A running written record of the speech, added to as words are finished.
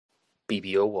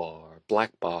BBOR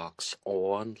Black Box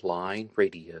Online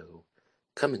Radio,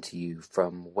 coming to you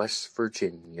from West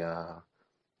Virginia.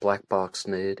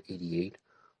 BlackBoxNed88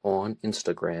 on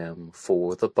Instagram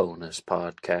for the bonus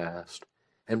podcast.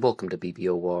 And welcome to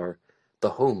BBOR, the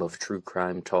home of true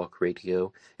crime talk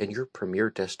radio and your premier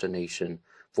destination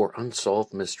for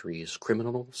unsolved mysteries,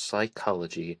 criminal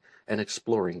psychology, and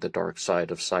exploring the dark side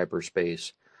of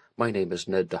cyberspace. My name is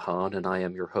Ned DeHaan, and I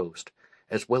am your host,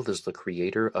 as well as the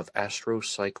creator of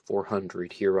AstroPsych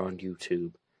 400 here on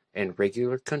YouTube, and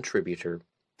regular contributor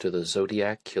to the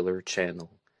Zodiac Killer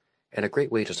channel. And a great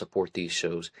way to support these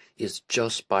shows is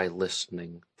just by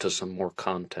listening to some more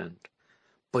content.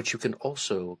 But you can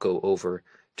also go over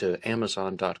to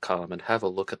Amazon.com and have a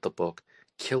look at the book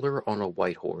Killer on a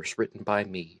White Horse, written by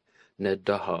me, Ned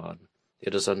DeHaan.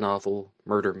 It is a novel,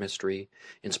 murder mystery,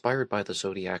 inspired by the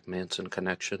Zodiac Manson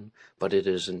connection, but it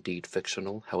is indeed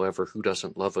fictional. However, who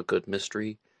doesn't love a good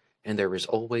mystery? And there is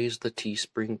always the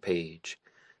TeeSpring page.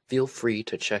 Feel free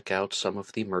to check out some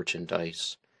of the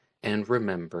merchandise. And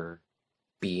remember,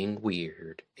 being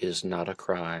weird is not a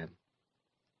crime.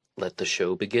 Let the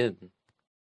show begin.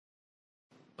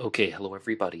 Okay, hello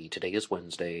everybody. Today is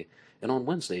Wednesday, and on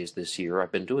Wednesdays this year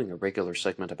I've been doing a regular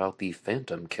segment about the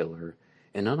Phantom Killer,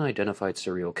 an unidentified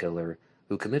serial killer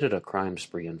who committed a crime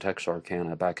spree in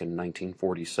Texarkana back in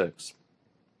 1946.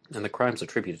 And the crimes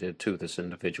attributed to this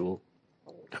individual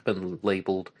have been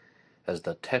labeled as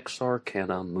the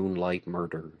Texarkana Moonlight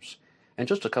murders. And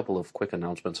just a couple of quick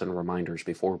announcements and reminders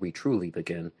before we truly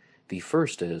begin. The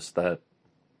first is that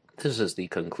this is the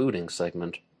concluding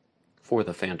segment for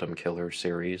the Phantom Killer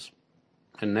series.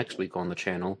 And next week on the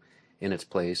channel, in its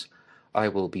place, I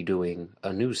will be doing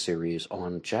a new series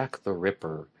on Jack the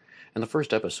Ripper, and the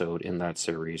first episode in that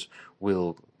series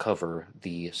will cover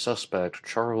the suspect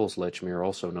Charles Lechmere,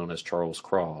 also known as Charles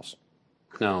Cross.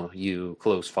 Now, you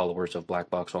close followers of Black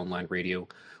Box Online Radio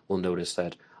will notice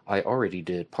that I already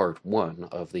did part 1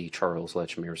 of the Charles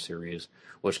Lechmere series,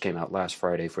 which came out last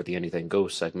Friday for the Anything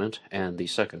Goes segment, and the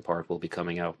second part will be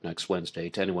coming out next Wednesday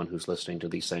to anyone who's listening to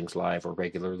these things live or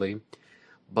regularly.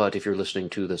 But if you're listening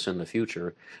to this in the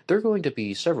future, there are going to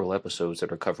be several episodes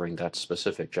that are covering that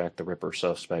specific Jack the Ripper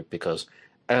suspect, because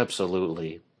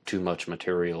absolutely too much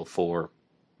material for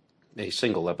a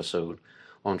single episode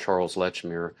on Charles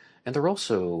Lechmere, and there are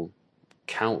also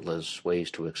countless ways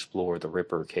to explore the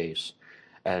Ripper case,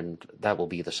 and that will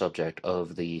be the subject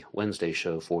of the Wednesday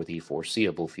show for the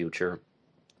foreseeable future.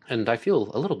 And I feel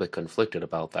a little bit conflicted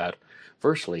about that.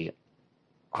 Firstly,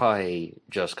 I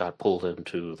just got pulled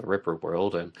into the Ripper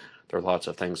world, and there are lots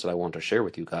of things that I want to share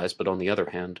with you guys, but on the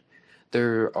other hand,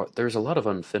 there's a lot of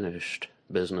unfinished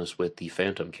business with the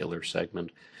Phantom Killer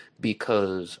segment,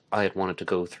 because I had wanted to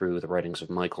go through the writings of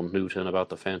Michael Newton about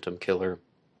the Phantom Killer,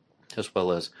 as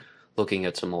well as looking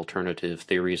at some alternative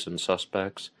theories and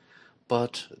suspects,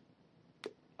 but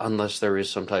unless there is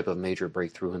some type of major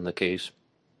breakthrough in the case,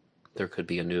 there could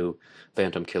be a new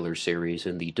Phantom Killer series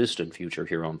in the distant future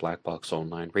here on Black Box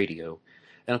Online Radio.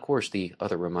 And of course, the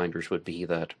other reminders would be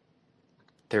that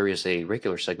there is a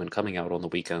regular segment coming out on the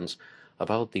weekends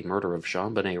about the murder of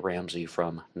JonBenet Ramsey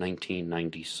from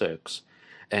 1996.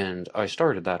 And I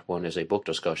started that one as a book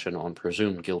discussion on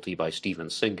Presumed Guilty by Stephen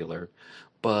Singular,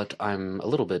 but I'm a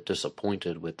little bit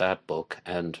disappointed with that book,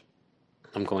 and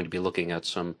I'm going to be looking at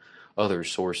some other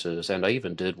sources, and I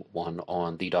even did one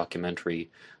on the documentary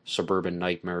Suburban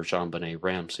Nightmare JonBenet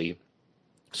Ramsey.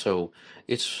 So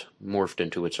it's morphed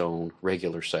into its own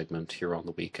regular segment here on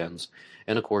the weekends.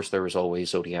 And of course, there is always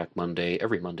Zodiac Monday.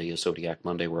 Every Monday is Zodiac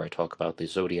Monday, where I talk about the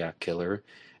Zodiac Killer.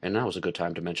 And now is a good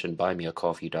time to mention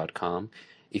BuyMeACoffee.com.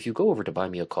 If you go over to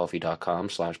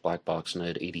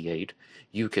BuyMeACoffee.com/BlackBoxNed88,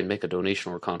 you can make a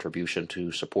donation or contribution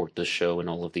to support this show and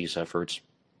all of these efforts.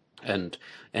 And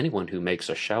anyone who makes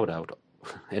a shout-out,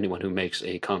 anyone who makes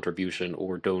a contribution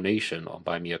or donation on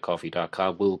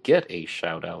BuyMeACoffee.com will get a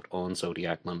shout-out on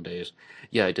Zodiac Mondays.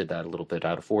 Yeah, I did that a little bit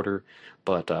out of order,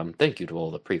 but thank you to all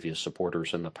the previous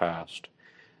supporters in the past.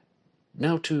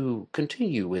 Now, to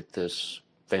continue with this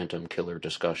Phantom Killer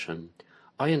discussion,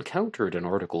 I encountered an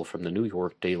article from the New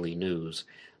York Daily News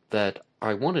that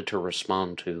I wanted to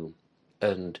respond to,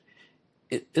 and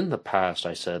in the past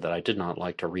I said that I did not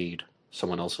like to read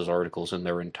someone else's articles in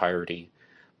their entirety,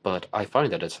 but I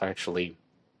find that it's actually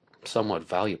somewhat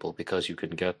valuable because you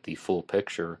can get the full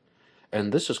picture.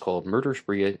 And this is called Murder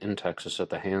Spree in Texas at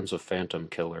the Hands of Phantom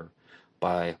Killer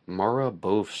by Mara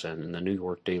Bovson in the New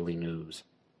York Daily News.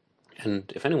 And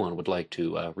if anyone would like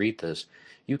to read this,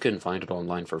 you can find it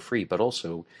online for free, but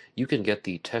also you can get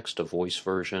the text-to-voice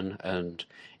version, and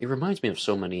it reminds me of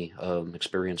so many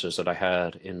experiences that I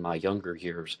had in my younger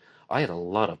years. I had a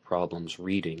lot of problems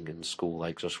reading in school.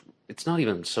 Like, just, it's not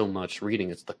even so much reading,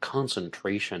 it's the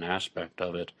concentration aspect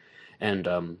of it.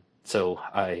 And so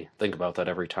I think about that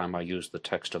every time I use the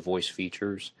text to voice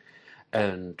features.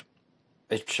 And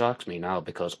it shocks me now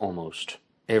because almost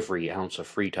every ounce of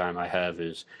free time I have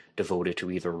is devoted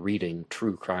to either reading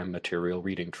true crime material,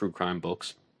 reading true crime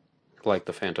books, like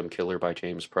The Phantom Killer by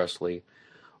James Presley,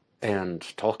 and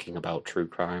talking about true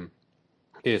crime.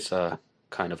 It's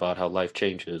kind of odd how life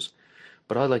changes.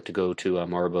 But I like to go to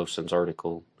Maraboson's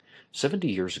article. 70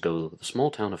 years ago, the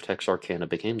small town of Texarkana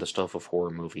became the stuff of horror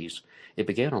movies. It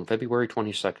began on February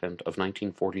 22nd of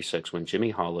 1946 when Jimmy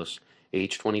Hollis,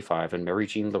 age 25, and Mary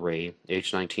Jean LeRae,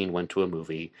 age 19, went to a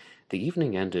movie. The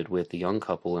evening ended with the young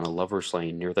couple in a lover's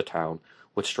lane near the town,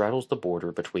 which straddles the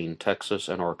border between Texas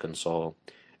and Arkansas.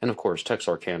 And of course,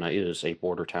 Texarkana is a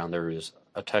border town. There is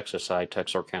a Texas side,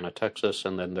 Texarkana, Texas,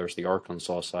 and then there's the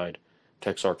Arkansas side,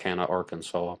 Texarkana,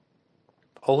 Arkansas.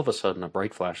 All of a sudden, a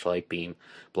bright flashlight beam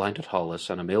blinded Hollis,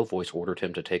 and a male voice ordered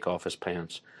him to take off his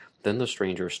pants. Then the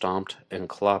stranger stomped and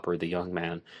clobbered the young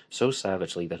man so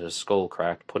savagely that his skull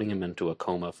cracked, putting him into a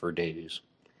coma for days.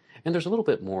 And there's a little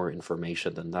bit more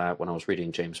information than that when I was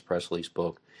reading James Presley's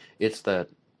book. It's that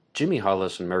Jimmy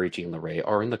Hollis and Mary Jean LeRae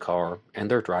are in the car,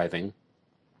 and they're driving,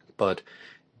 but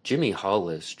Jimmy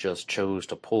Hollis just chose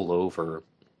to pull over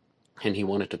and he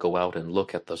wanted to go out and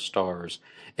look at the stars,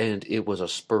 and it was a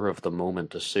spur of the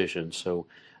moment decision. So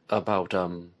about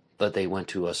that they went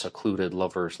to a secluded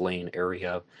lovers lane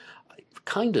area,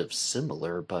 kind of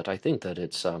similar, but I think that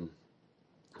it's a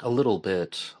little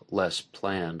bit less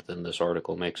planned than this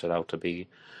article makes it out to be.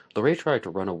 LeRae tried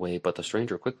to run away, but the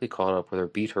stranger quickly caught up with her,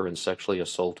 beat her, and sexually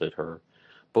assaulted her.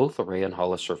 Both LeRae and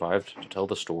Hollis survived to tell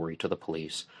the story to the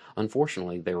police.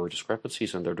 Unfortunately, there were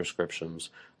discrepancies in their descriptions.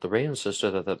 LeRae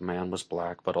insisted that the man was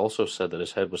black, but also said that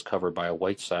his head was covered by a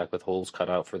white sack with holes cut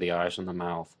out for the eyes and the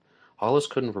mouth. Hollis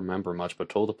couldn't remember much, but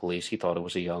told the police he thought it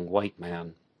was a young white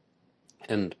man.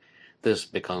 And this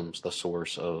becomes the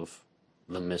source of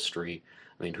the mystery.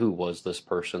 I mean, who was this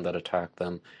person that attacked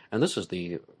them? And this is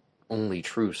the only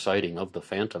true sighting of the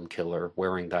Phantom Killer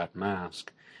wearing that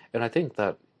mask. And I think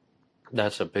that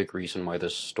that's a big reason why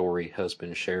this story has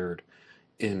been shared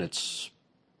in its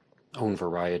own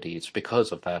variety. It's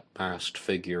because of that masked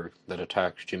figure that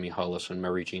attacked Jimmy Hollis and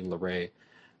Mary Jean LeRae.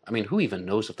 I mean, who even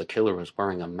knows if the killer was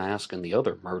wearing a mask in the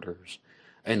other murders?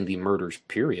 And the murders,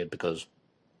 period, because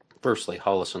firstly,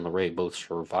 Hollis and LeRae both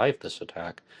survived this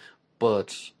attack,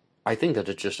 but I think that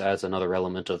it just adds another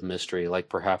element of mystery, like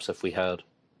perhaps if we had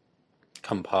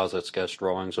composite sketch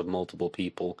drawings of multiple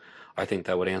people, I think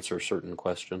that would answer certain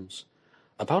questions.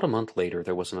 About a month later,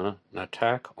 there was an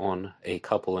attack on a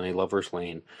couple in a lover's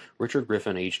lane, Richard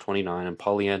Griffin, age 29, and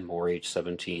Polly Ann Moore, age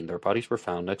 17. Their bodies were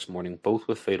found next morning, both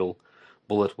with fatal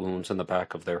bullet wounds in the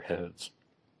back of their heads.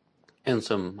 And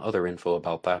some other info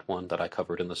about that one that I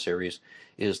covered in the series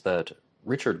is that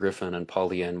Richard Griffin and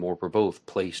Polly Ann Moore were both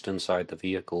placed inside the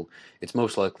vehicle. It's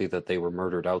most likely that they were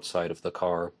murdered outside of the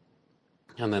car,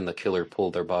 and then the killer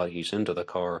pulled their bodies into the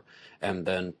car and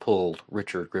then pulled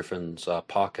Richard Griffin's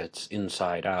pockets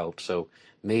inside out. So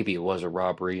maybe it was a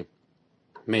robbery,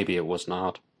 maybe it was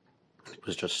not. It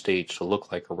was just staged to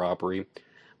look like a robbery.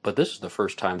 But this is the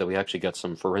first time that we actually get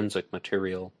some forensic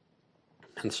material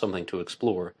and something to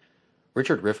explore.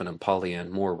 Richard Griffin and Polly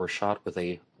Ann Moore were shot with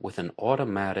an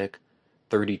automatic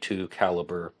 .32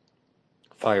 caliber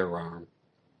firearm,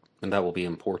 and that will be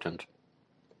important.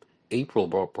 April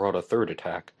brought a third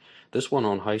attack, this one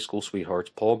on high school sweethearts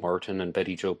Paul Martin and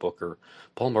Betty Jo Booker.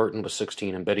 Paul Martin was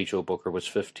 16 and Betty Jo Booker was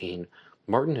 15.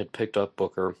 Martin had picked up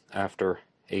Booker after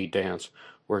a dance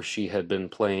where she had been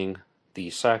playing the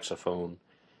saxophone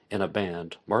in a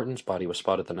band. Martin's body was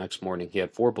spotted the next morning. He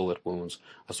had 4 bullet wounds.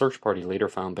 A search party later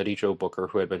found Betty Jo Booker,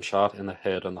 who had been shot in the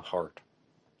head and the heart.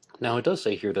 Now, it does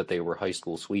say here that they were high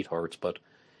school sweethearts, but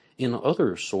in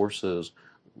other sources,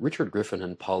 Richard Griffin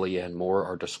and Polly Ann Moore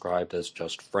are described as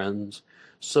just friends.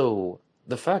 So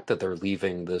the fact that they're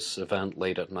leaving this event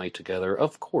late at night together,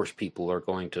 of course people are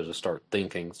going to start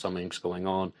thinking something's going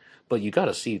on, but you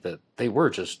gotta see that they were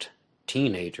just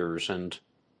teenagers, and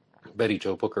Betty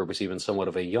Jo Booker was even somewhat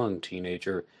of a young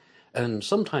teenager, and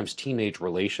sometimes teenage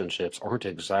relationships aren't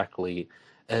exactly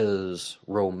as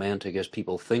romantic as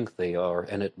people think they are,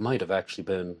 and it might have actually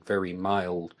been very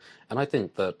mild, and I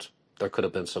think that there could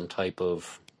have been some type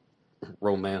of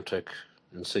romantic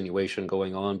insinuation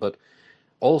going on, but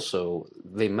also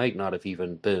they might not have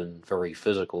even been very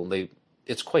physical.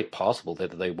 It's quite possible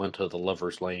that they went to the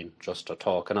lover's lane just to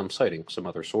talk, and I'm citing some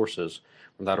other sources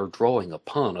from that, or drawing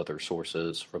upon other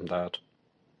sources from that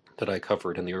I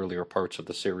covered in the earlier parts of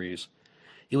the series.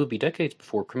 It would be decades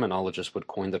before criminologists would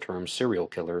coin the term serial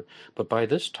killer, but by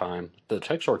this time, the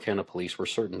Texarkana police were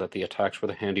certain that the attacks were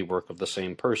the handiwork of the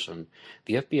same person.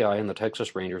 The FBI and the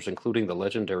Texas Rangers, including the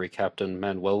legendary Captain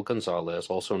Manuel Gonzalez,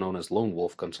 also known as Lone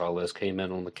Wolf Gonzalez, came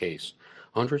in on the case.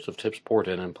 Hundreds of tips poured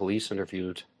in, and police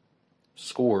interviewed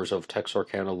scores of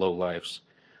Texarkana lowlifes.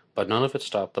 But none of it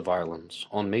stopped the violence.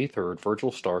 On May 3rd,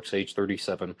 Virgil Starks, age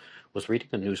 37, was reading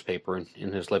a newspaper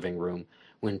in his living room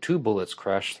when two bullets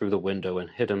crashed through the window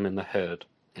and hit him in the head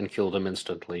and killed him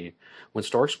instantly. When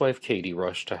Starks' wife Katie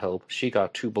rushed to help, she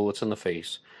got 2 bullets in the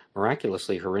face.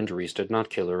 Miraculously, her injuries did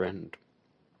not kill her, and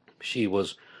she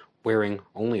was wearing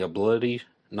only a bloody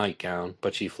nightgown,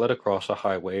 but she fled across a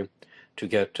highway to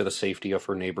get to the safety of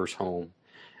her neighbor's home.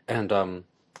 And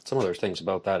some other things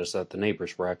about that is that the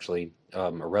neighbors were actually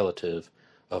a relative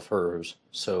of hers,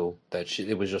 so that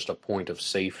it was just a point of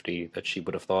safety that she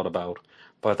would have thought about.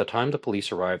 By the time the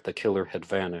police arrived, the killer had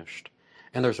vanished.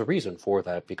 And there's a reason for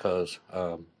that, because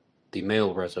the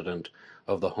male resident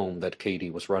of the home that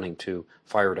Katie was running to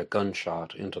fired a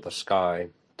gunshot into the sky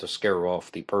to scare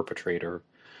off the perpetrator.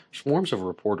 Swarms of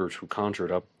reporters who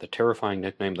conjured up the terrifying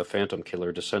nickname the Phantom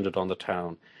Killer descended on the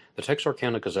town. The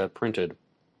Texarkana Gazette printed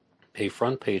a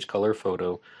front-page color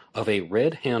photo of a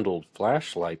red-handled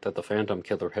flashlight that the Phantom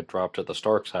Killer had dropped at the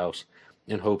Starks house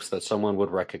in hopes that someone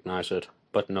would recognize it,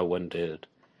 but no one did.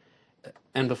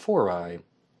 And before I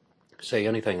say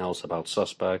anything else about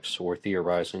suspects or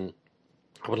theorizing,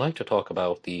 I would like to talk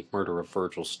about the murder of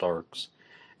Virgil Starks.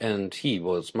 And he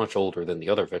was much older than the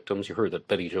other victims. You heard that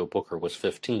Betty Jo Booker was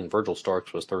 15. Virgil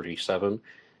Starks was 37.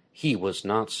 He was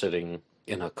not sitting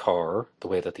in a car, the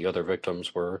way that the other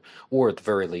victims were, or at the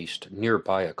very least,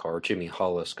 nearby a car. Jimmy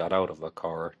Hollis got out of a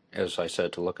car, as I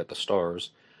said, to look at the stars.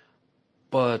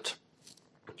 But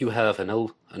you have an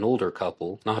older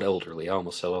couple, not elderly, I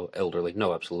almost said elderly,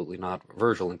 no, absolutely not.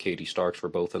 Virgil and Katie Starks were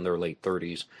both in their late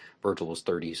 30s. Virgil was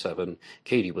 37.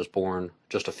 Katie was born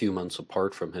just a few months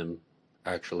apart from him,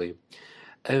 actually.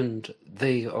 And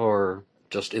they are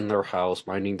just in their house,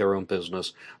 minding their own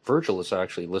business. Virgil is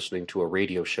actually listening to a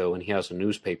radio show, and he has a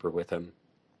newspaper with him.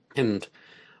 And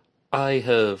I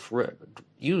have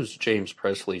used James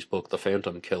Presley's book, The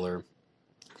Phantom Killer,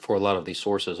 for a lot of these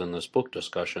sources in this book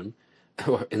discussion,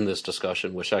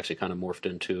 which actually kind of morphed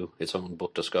into its own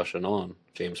book discussion on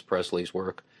James Presley's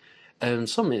work. And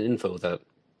some info that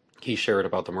he shared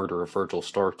about the murder of Virgil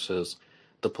Starks is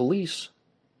the police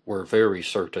were very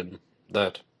certain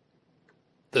that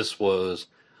this was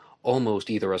almost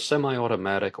either a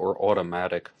semi-automatic or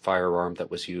automatic firearm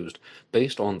that was used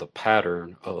based on the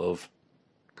pattern of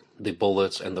the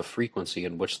bullets and the frequency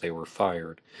in which they were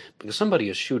fired. Because somebody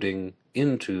is shooting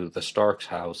into the Starks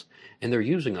house and they're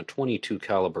using a .22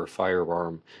 caliber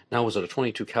firearm. Now, was it a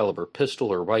 .22 caliber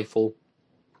pistol or rifle?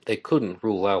 They couldn't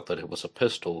rule out that it was a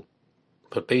pistol,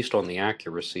 but based on the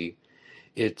accuracy,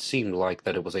 it seemed like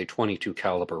that it was a .22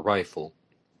 caliber rifle.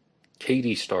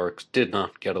 Katie Starks did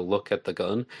not get a look at the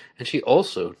gun, and she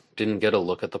also didn't get a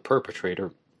look at the perpetrator.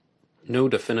 No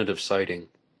definitive sighting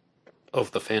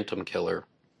of the Phantom Killer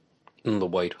in the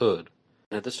White Hood.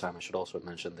 And at this time, I should also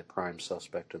mention the prime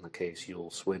suspect in the case,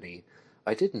 Yul Swinney.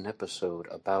 I did an episode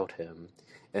about him,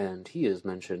 and he is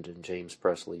mentioned in James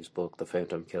Presley's book, The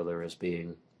Phantom Killer, as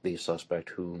being the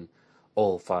suspect whom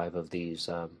all 5 of these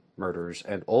murders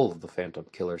and all of the Phantom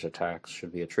Killer's attacks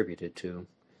should be attributed to.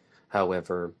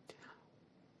 However,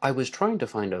 I was trying to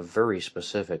find a very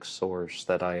specific source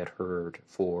that I had heard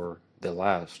for the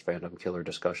last Phantom Killer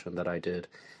discussion that I did,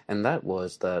 and that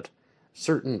was that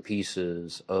certain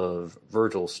pieces of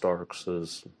Virgil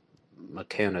Starks'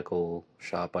 mechanical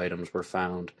shop items were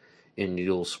found in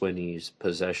Yul Swinney's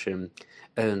possession,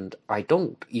 and I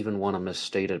don't even want to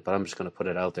misstate it, but I'm just going to put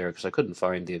it out there because I couldn't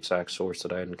find the exact source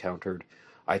that I had encountered.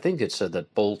 I think it said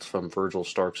that bolts from Virgil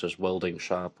Starks' welding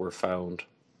shop were found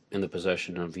in the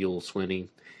possession of Yul Swinney.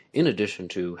 In addition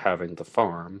to having the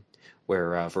farm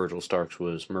where Virgil Starks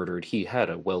was murdered, he had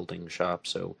a welding shop,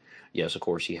 so yes, of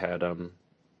course, he had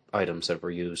items that were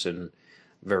used in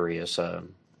various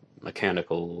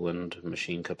mechanical and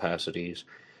machine capacities.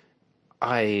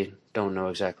 I don't know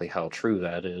exactly how true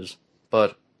that is,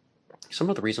 but some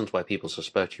of the reasons why people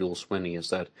suspect Yul Swinney is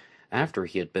that after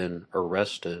he had been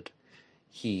arrested,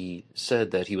 he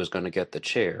said that he was going to get the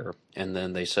chair, and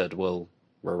then they said, well,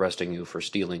 we're arresting you for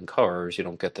stealing cars, you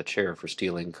don't get the chair for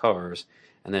stealing cars.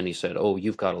 And then he said, oh,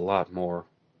 you've got a lot more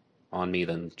on me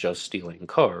than just stealing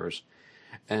cars.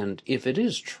 And if it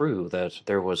is true that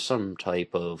there was some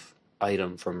type of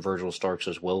item from Virgil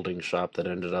Starks' welding shop that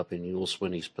ended up in Yul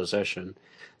Swinney's possession,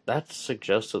 that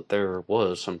suggests that there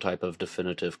was some type of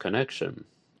definitive connection.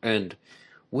 And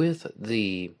with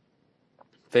the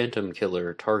Phantom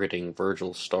killer targeting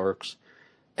Virgil Starks,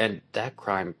 and that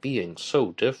crime being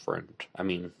so different. I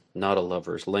mean, not a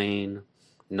lover's lane,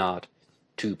 not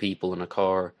two people in a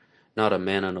car, not a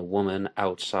man and a woman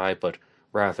outside, but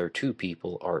rather two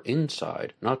people are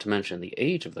inside, not to mention the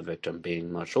age of the victim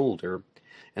being much older,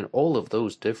 and all of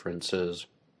those differences.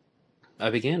 I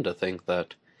began to think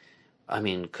that, I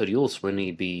mean, could Yul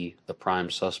Sweeney be the prime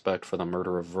suspect for the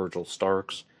murder of Virgil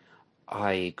Starks?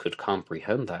 I could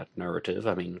comprehend that narrative.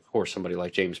 I mean, of course, somebody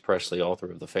like James Presley, author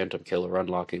of The Phantom Killer,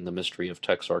 Unlocking the Mystery of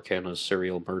Texarkana's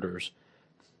Serial Murders,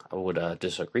 I would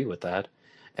disagree with that.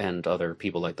 And other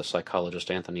people like the psychologist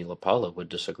Anthony LaPalla would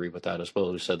disagree with that as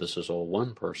well, who said this is all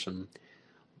one person.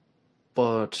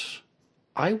 But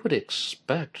I would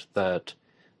expect that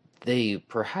they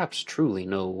perhaps truly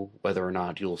know whether or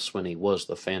not Yul Sweeney was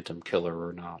the Phantom Killer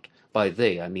or not. By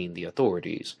they, I mean the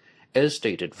authorities. As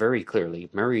stated very clearly,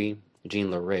 Mary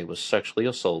Jean LaRae was sexually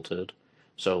assaulted,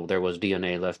 so there was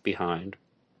DNA left behind.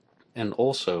 And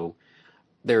also,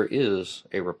 there is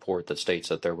a report that states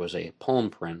that there was a palm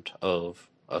print of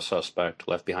a suspect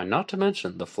left behind, not to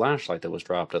mention the flashlight that was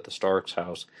dropped at the Starks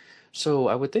house. So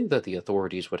I would think that the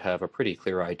authorities would have a pretty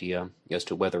clear idea as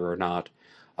to whether or not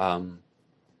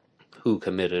who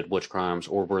committed which crimes,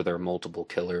 or were there multiple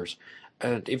killers.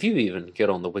 And if you even get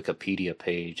on the Wikipedia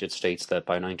page, it states that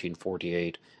by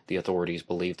 1948, the authorities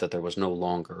believed that there was no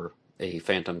longer a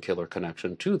phantom killer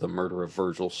connection to the murder of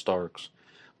Virgil Starks.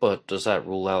 But does that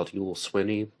rule out Yul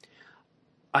Sweeney?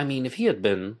 I mean, if he had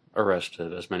been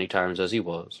arrested as many times as he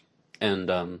was,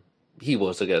 and he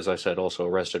was, as I said, also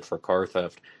arrested for car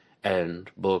theft, and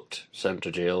booked, sent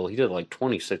to jail. He did like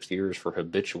 26 years for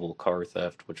habitual car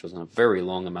theft, which was a very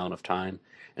long amount of time.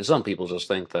 And some people just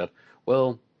think that,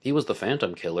 well, he was the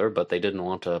Phantom Killer, but they didn't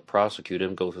want to prosecute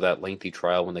him, go through that lengthy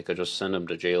trial when they could just send him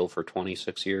to jail for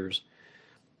 26 years.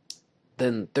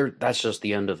 Then that's just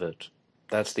the end of it.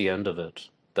 That's the end of it.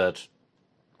 That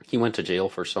he went to jail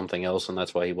for something else, and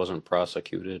that's why he wasn't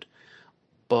prosecuted.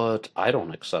 But I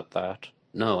don't accept that.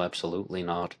 No, absolutely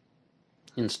not.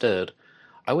 Instead,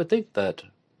 I would think that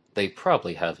they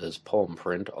probably have his palm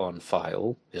print on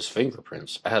file, his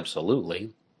fingerprints,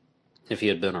 absolutely, if he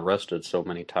had been arrested so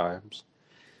many times.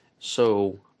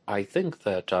 So I think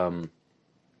that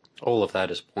all of that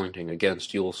is pointing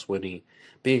against Yul Sweeney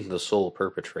being the sole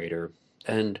perpetrator.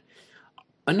 And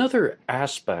another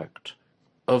aspect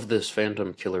of this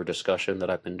Phantom Killer discussion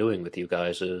that I've been doing with you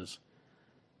guys is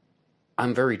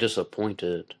I'm very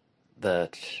disappointed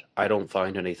that I don't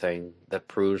find anything that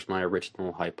proves my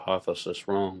original hypothesis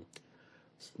wrong.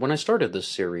 When I started this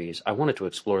series, I wanted to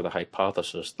explore the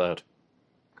hypothesis that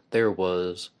there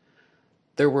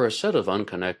were a set of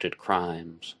unconnected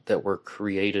crimes that were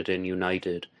created and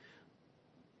united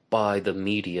by the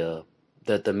media,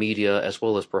 that the media, as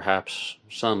well as perhaps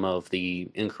some of the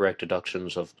incorrect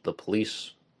deductions of the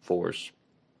police force,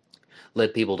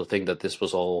 led people to think that this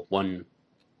was all one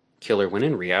killer, when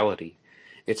in reality,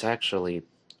 it's actually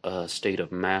a state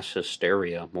of mass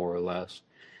hysteria, more or less.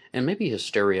 And maybe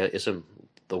hysteria isn't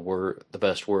the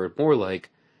best word, more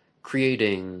like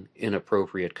creating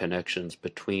inappropriate connections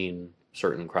between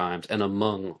certain crimes and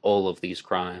among all of these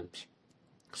crimes,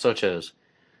 such as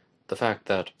the fact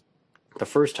that the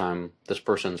first time this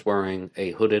person's wearing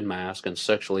a hooded mask and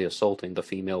sexually assaulting the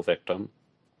female victim,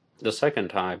 the second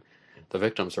time the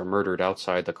victims are murdered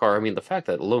outside the car. I mean, the fact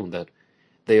that alone that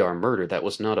they are murdered, that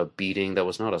was not a beating, that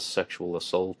was not a sexual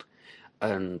assault,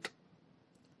 and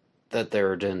that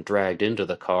they're then dragged into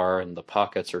the car and the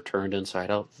pockets are turned inside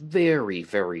out. Very,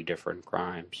 very different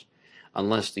crimes.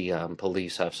 Unless the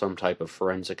police have some type of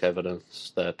forensic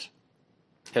evidence that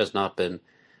has not been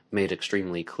made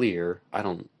extremely clear,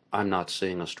 I'm not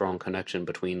seeing a strong connection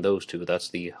between those two. That's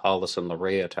the Hollis and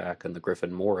LaRae attack and the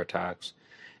Griffin Moore attacks.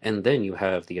 And then you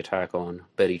have the attack on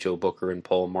Betty Jo Booker and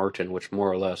Paul Martin, which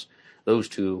more or less those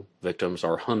two victims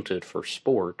are hunted for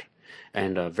sport,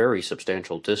 and a very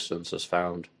substantial distance is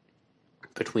found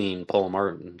between Paul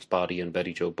Martin's body and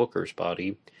Betty Jo Booker's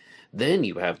body. Then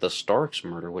you have the Starks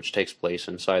murder, which takes place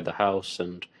inside the house,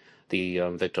 and the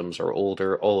victims are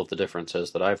older, all of the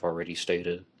differences that I've already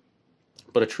stated.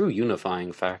 But a true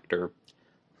unifying factor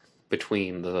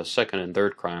between the second and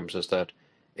third crimes is that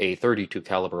a .32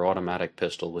 caliber automatic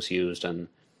pistol was used, and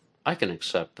I can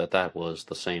accept that that was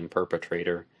the same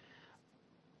perpetrator.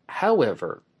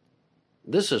 However,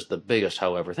 this is the biggest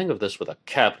however. Think of this with a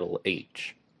capital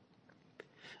H.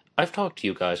 I've talked to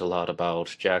you guys a lot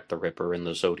about Jack the Ripper and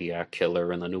the Zodiac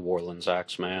Killer and the New Orleans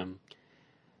Axeman.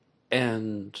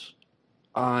 And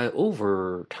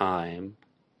over time,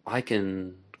 I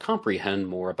can comprehend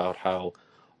more about how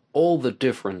all the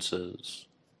differences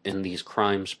in these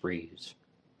crime sprees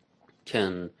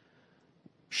can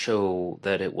show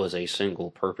that it was a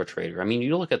single perpetrator. I mean,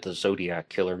 you look at the Zodiac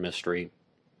Killer mystery,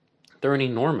 there are an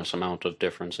enormous amount of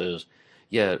differences,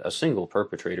 yet a single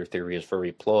perpetrator theory is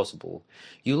very plausible.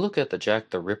 You look at the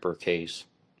Jack the Ripper case,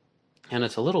 and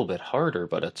it's a little bit harder,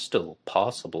 but it's still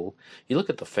possible. You look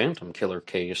at the Phantom Killer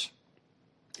case,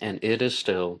 and it is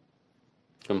still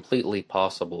completely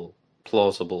possible,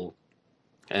 plausible,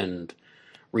 and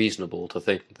reasonable to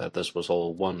think that this was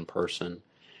all one person.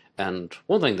 And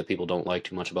one thing that people don't like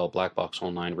too much about Black Box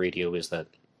Online Radio is that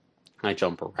I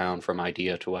jump around from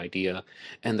idea to idea,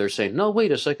 and they're saying, no,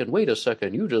 wait a second,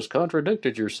 you just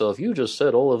contradicted yourself. You just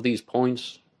said all of these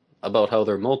points about how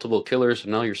there are multiple killers,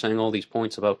 and now you're saying all these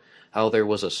points about how there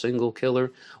was a single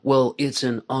killer. Well, it's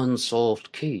an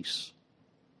unsolved case.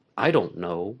 I don't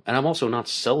know, and I'm also not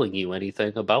selling you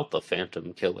anything about the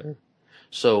Phantom Killer.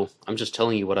 So, I'm just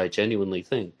telling you what I genuinely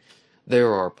think.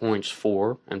 There are points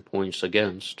for and points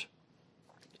against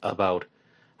about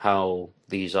how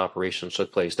these operations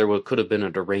took place. There could have been a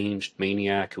deranged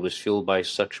maniac who was fueled by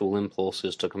sexual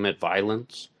impulses to commit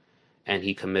violence, and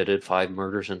he committed 5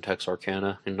 murders in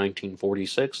Texarkana in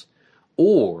 1946.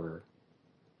 Or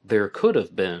there could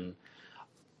have been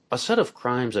a set of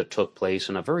crimes that took place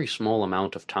in a very small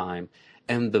amount of time,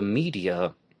 and the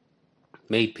media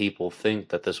made people think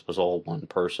that this was all one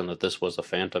person, that this was a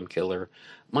Phantom Killer.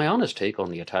 My honest take on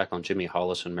the attack on Jimmy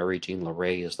Hollis and Mary Jean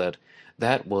LaRae is that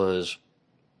that was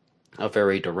a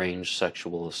very deranged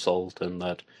sexual assault, and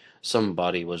that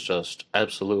somebody was just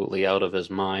absolutely out of his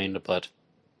mind, but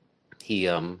he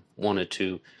wanted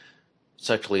to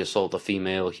sexually assault the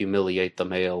female, humiliate the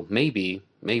male. Maybe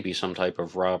some type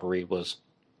of robbery was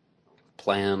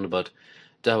planned, but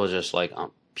that was just like a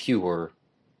purely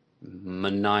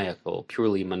maniacal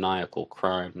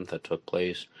crime that took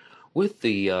place. With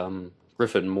the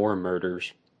Griffin Moore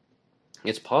murders,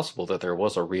 it's possible that there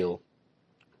was a real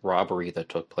robbery that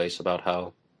took place, about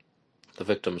how the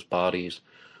victims' bodies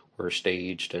were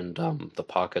staged and the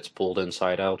pockets pulled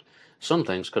inside out. Some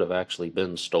things could have actually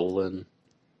been stolen,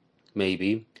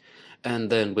 maybe. And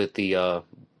then with the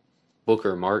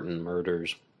Booker Martin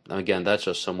murders, again, that's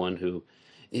just someone who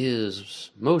is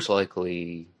most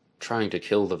likely trying to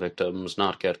kill the victims,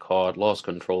 not get caught, lost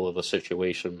control of the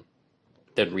situation,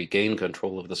 then regain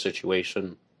control of the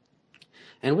situation.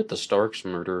 And with the Starks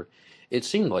murder, it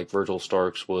seemed like Virgil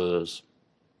Starks was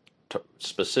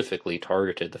specifically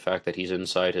targeted. The fact that he's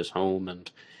inside his home and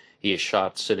he is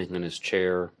shot sitting in his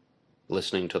chair,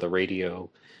 listening to the radio.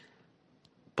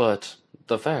 But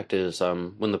the fact is,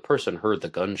 when the person heard the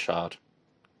gunshot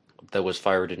that was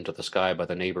fired into the sky by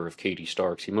the neighbor of Katie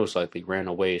Starks, he most likely ran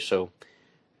away. So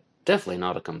definitely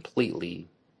not a completely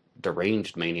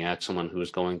deranged maniac, someone who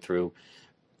was going through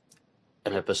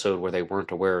an episode where they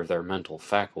weren't aware of their mental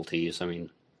faculties. I mean,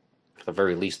 at the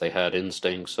very least, they had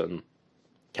instincts and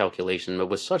calculation, but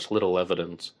with such little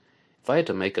evidence, if I had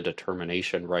to make a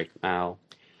determination right now,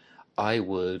 I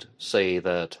would say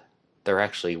that there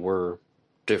actually were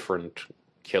different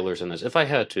killers in this. If I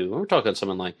had to, we're talking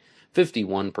something like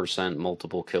 51%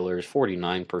 multiple killers,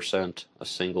 49% a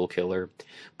single killer,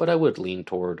 but I would lean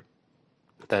toward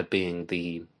that being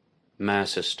the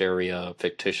mass hysteria,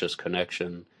 fictitious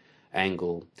connection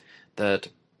angle, that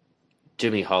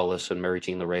Jimmy Hollis and Mary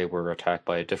Jean LaRae were attacked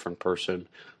by a different person.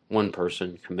 One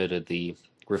person committed the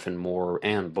Griffin Moore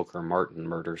and Booker Martin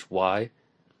murders. Why?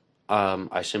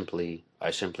 I simply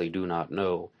do not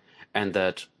know. And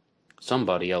that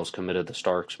somebody else committed the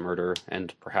Starks murder,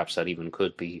 and perhaps that even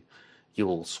could be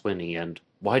Ewell Swinney. And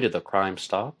why did the crime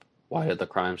stop?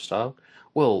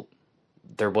 Well,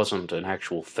 there wasn't an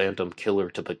actual phantom killer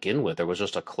to begin with. There was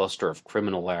just a cluster of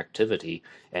criminal activity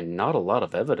and not a lot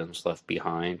of evidence left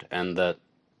behind, and that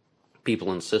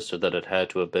people insisted that it had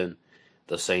to have been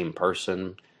the same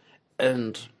person.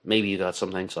 And maybe you got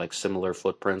some things like similar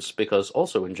footprints, because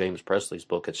also in James Presley's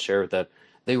book it's shared that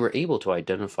they were able to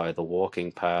identify the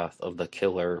walking path of the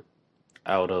killer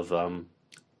out of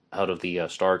the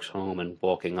Starks home and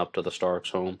walking up to the Starks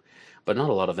home, but not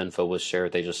a lot of info was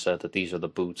shared. They just said that these are the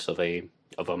boots of a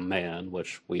man,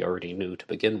 which we already knew to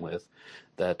begin with,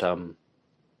 that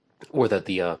or that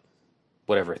the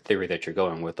whatever theory that you're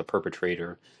going with, the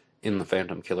perpetrator in the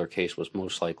Phantom Killer case was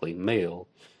most likely male.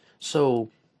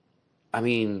 So, I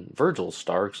mean, Virgil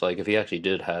Starks, like, if he actually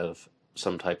did have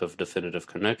some type of definitive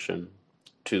connection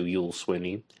to Ewell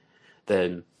Swinney,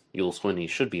 then Ewell Swinney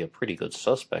should be a pretty good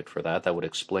suspect for that. That would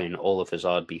explain all of his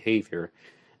odd behavior.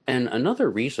 And another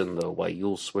reason, though, why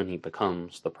Ewell Swinney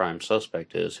becomes the prime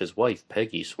suspect is his wife,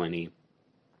 Peggy Swinney,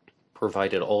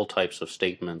 provided all types of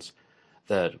statements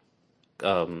that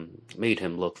made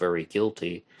him look very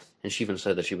guilty, and she even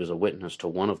said that she was a witness to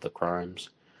one of the crimes.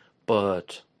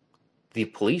 But the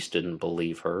police didn't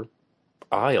believe her.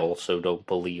 I also don't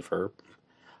believe her.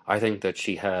 I think that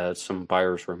she had some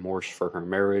buyer's remorse for her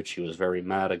marriage. She was very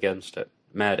mad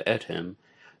at him,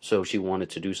 so she wanted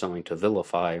to do something to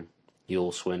vilify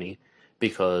Yul Swinney,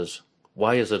 because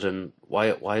why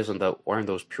aren't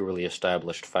those purely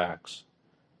established facts?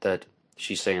 That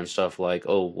she's saying stuff like,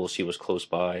 oh, well, she was close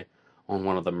by on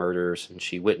one of the murders, and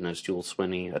she witnessed Yul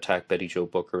Swinney attack Betty Jo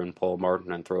Booker and Paul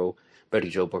Martin and throw Betty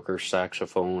Jo Booker's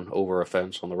saxophone over a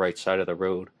fence on the right side of the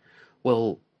road.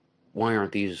 Well, why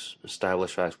aren't these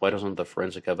established facts? Why doesn't the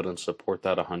forensic evidence support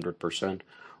that 100%?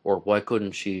 Or why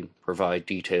couldn't she provide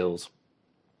details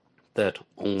that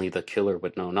only the killer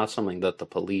would know, not something that the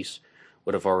police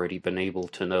would have already been able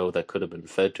to know that could have been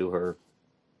fed to her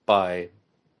by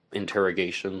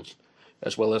interrogations,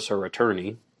 as well as her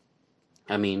attorney?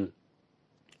 I mean,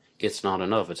 it's not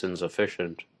enough, it's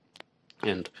insufficient.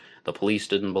 And the police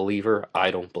didn't believe her,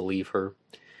 I don't believe her,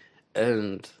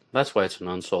 and that's why it's an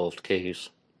unsolved case.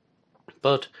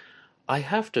 But I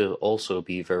have to also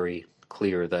be very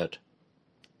clear that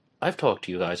I've talked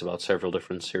to you guys about several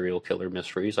different serial killer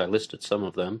mysteries. I listed some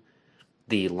of them.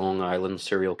 The Long Island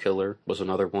serial killer was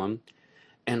another one.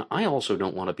 And I also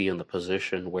don't want to be in the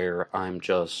position where I'm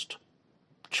just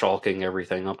chalking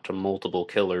everything up to multiple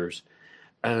killers.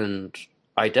 And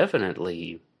I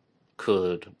definitely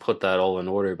could put that all in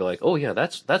order, be like, oh yeah,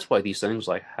 that's why these things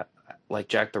like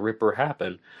Jack the Ripper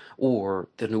happen, or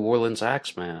the New Orleans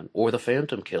Axeman, or the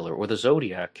Phantom Killer, or the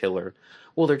Zodiac Killer.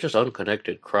 Well, they're just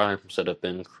unconnected crimes that have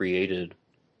been created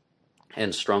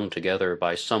and strung together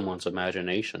by someone's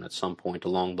imagination at some point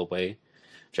along the way.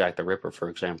 Jack the Ripper, for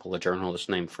example, a journalist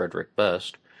named Frederick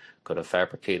Best, could have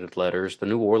fabricated letters. The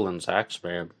New Orleans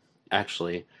Axeman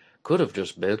actually could have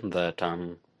just been that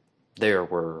there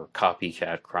were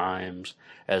copycat crimes,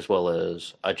 as well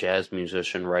as a jazz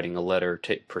musician writing a letter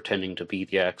pretending to be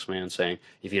the Axeman, saying,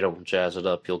 if you don't jazz it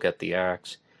up, you'll get the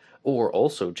axe. Or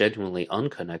also genuinely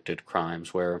unconnected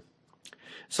crimes where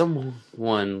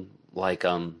someone like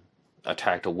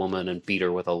attacked a woman and beat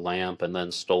her with a lamp and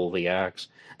then stole the axe.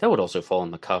 That would also fall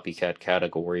in the copycat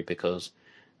category, because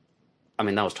I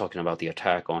mean, that was talking about the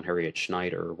attack on Harriet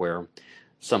Schneider, where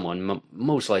someone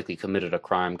most likely committed a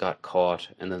crime, got caught,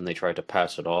 and then they tried to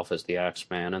pass it off as the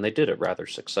Axeman, and they did it rather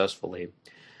successfully.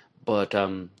 But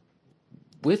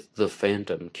with the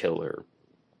Phantom Killer,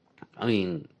 I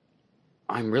mean,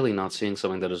 I'm really not seeing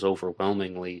something that is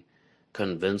overwhelmingly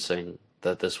convincing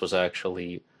that this was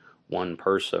actually one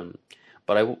person.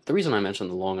 But the reason I mentioned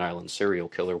the Long Island serial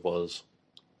killer was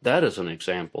that is an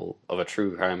example of a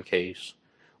true crime case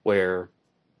where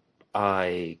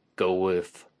I go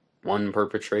with one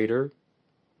perpetrator.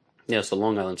 Yes, the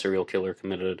Long Island serial killer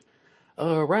committed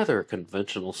a rather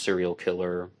conventional serial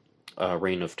killer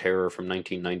reign of terror from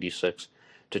 1996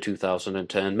 to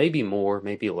 2010. Maybe more,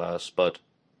 maybe less, but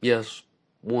yes,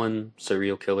 one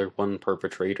serial killer, one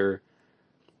perpetrator,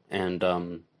 and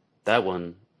that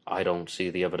one, I don't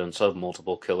see the evidence of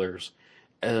multiple killers,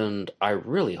 and I'm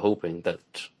really hoping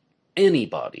that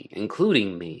anybody,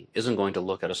 including me, isn't going to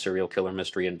look at a serial killer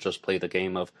mystery and just play the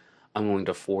game of, I'm going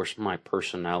to force my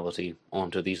personality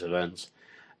onto these events,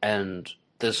 and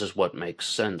this is what makes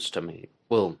sense to me.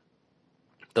 Well,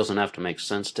 it doesn't have to make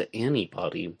sense to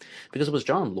anybody, because it was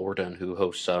John Lorden who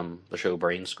hosts the show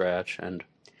Brain Scratch, and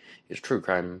his true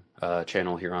crime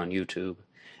channel here on YouTube.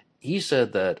 He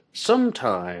said that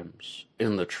sometimes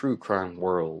in the true crime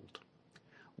world,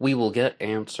 we will get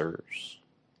answers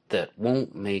that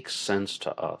won't make sense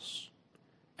to us.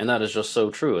 And that is just so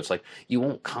true. It's like, you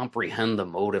won't comprehend the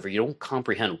motive, or you don't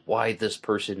comprehend why this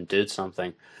person did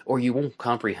something, or you won't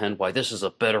comprehend why this is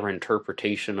a better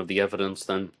interpretation of the evidence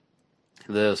than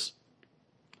this.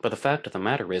 But the fact of the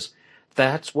matter is,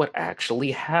 that's what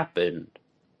actually happened.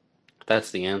 That's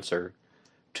the answer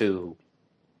to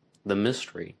the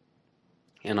mystery.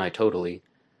 And I totally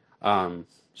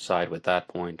side with that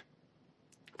point.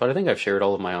 But I think I've shared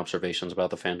all of my observations about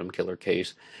the Phantom Killer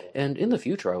case, and in the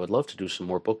future I would love to do some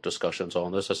more book discussions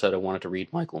on this. I said I wanted to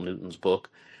read Michael Newton's book,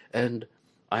 and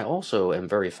I also am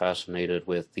very fascinated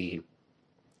with the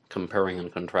comparing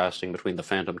and contrasting between the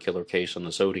Phantom Killer case and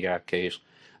the Zodiac case.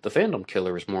 The Phantom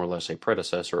Killer is more or less a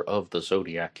predecessor of the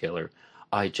Zodiac Killer.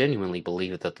 I genuinely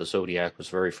believe that the Zodiac was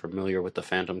very familiar with the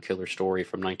Phantom Killer story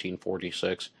from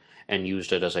 1946 and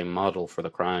used it as a model for the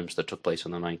crimes that took place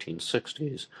in the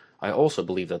 1960s. I also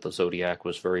believe that the Zodiac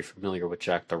was very familiar with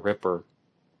Jack the Ripper,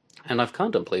 and I've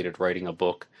contemplated writing a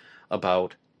book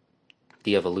about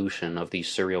the evolution of these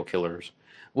serial killers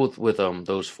with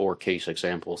those four case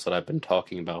examples that I've been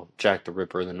talking about: Jack the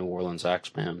Ripper, the New Orleans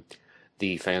Axeman,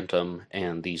 the Phantom,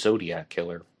 and the Zodiac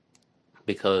Killer.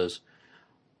 Because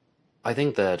I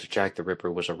think that Jack the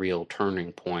Ripper was a real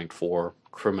turning point for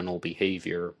criminal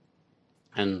behavior,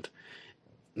 and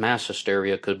mass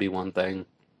hysteria could be one thing,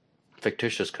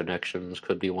 fictitious connections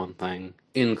could be one thing,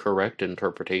 incorrect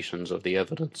interpretations of the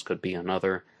evidence could be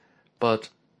another, but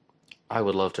I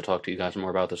would love to talk to you guys more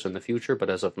about this in the future, but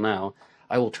as of now,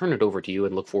 I will turn it over to you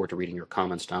and look forward to reading your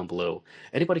comments down below.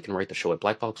 Anybody can write the show at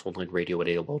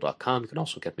blackboxonlineradio@AOL.com. You can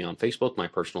also get me on Facebook. My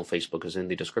personal Facebook is in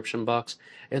the description box.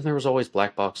 And there is always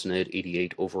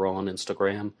BlackboxNed88 over on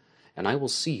Instagram. And I will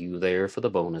see you there for the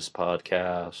bonus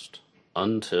podcast.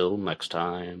 Until next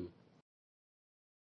time.